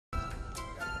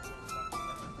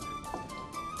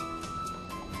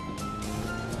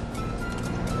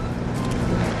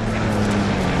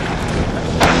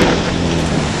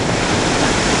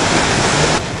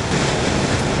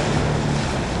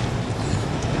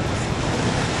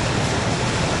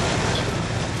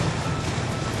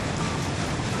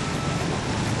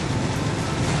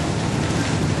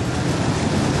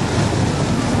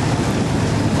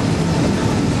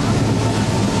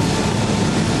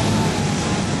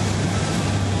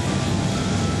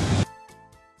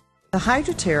The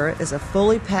Hydra Terra is a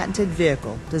fully patented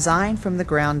vehicle designed from the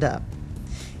ground up.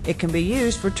 It can be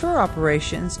used for tour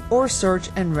operations or search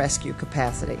and rescue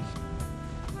capacity.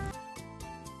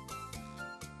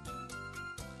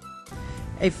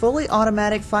 A fully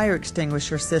automatic fire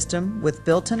extinguisher system with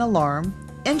built-in alarm,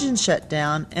 engine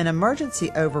shutdown, and emergency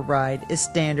override is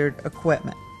standard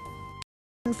equipment.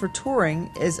 For touring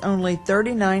is only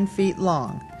 39 feet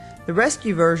long. The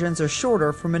rescue versions are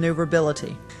shorter for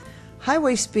maneuverability.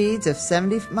 Highway speeds of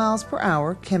 70 miles per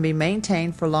hour can be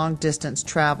maintained for long distance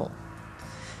travel.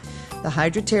 The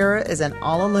Hydra Terra is an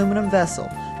all-aluminum vessel.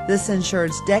 This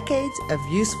ensures decades of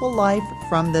useful life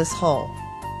from this hull.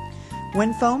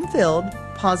 When foam-filled,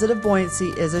 positive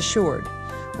buoyancy is assured.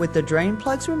 With the drain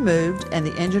plugs removed and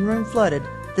the engine room flooded,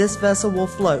 this vessel will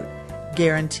float,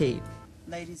 guaranteed.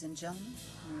 Ladies and gentlemen,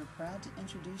 we are proud to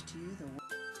introduce to you the...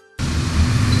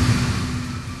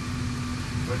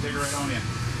 We'll take it right on in.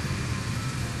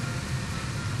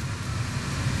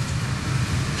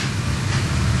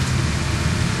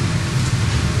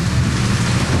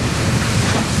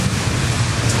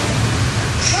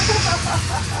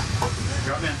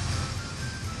 Drop in. And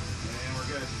we're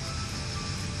good.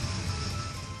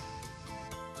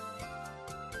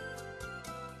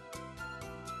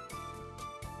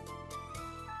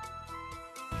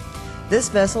 This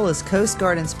vessel is Coast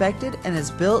Guard inspected and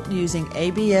is built using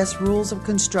ABS rules of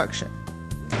construction.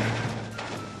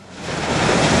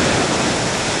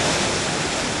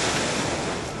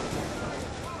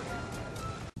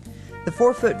 The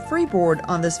 4-foot freeboard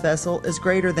on this vessel is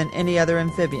greater than any other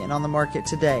amphibian on the market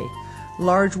today.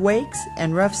 Large wakes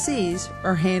and rough seas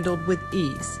are handled with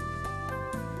ease.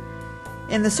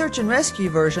 In the search and rescue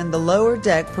version, the lower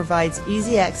deck provides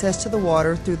easy access to the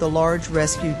water through the large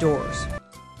rescue doors.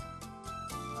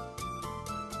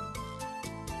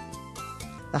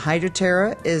 The Hydra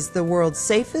Terra is the world's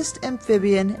safest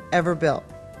amphibian ever built.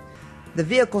 The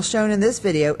vehicle shown in this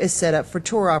video is set up for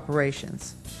tour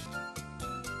operations.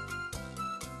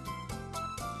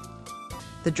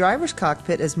 The driver's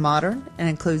cockpit is modern and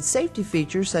includes safety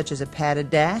features such as a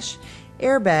padded dash,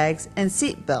 airbags, and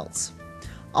seat belts.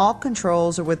 All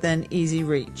controls are within easy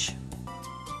reach.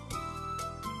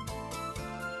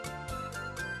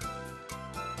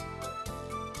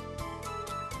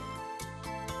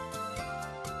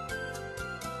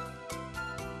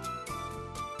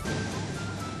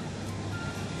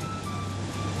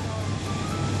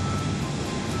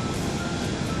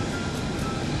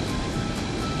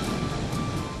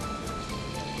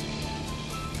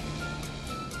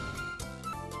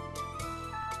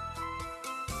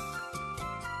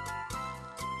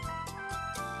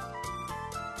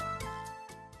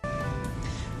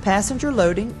 Passenger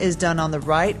loading is done on the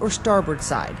right or starboard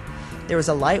side. There is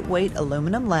a lightweight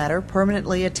aluminum ladder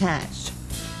permanently attached.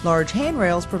 Large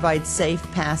handrails provide safe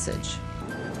passage.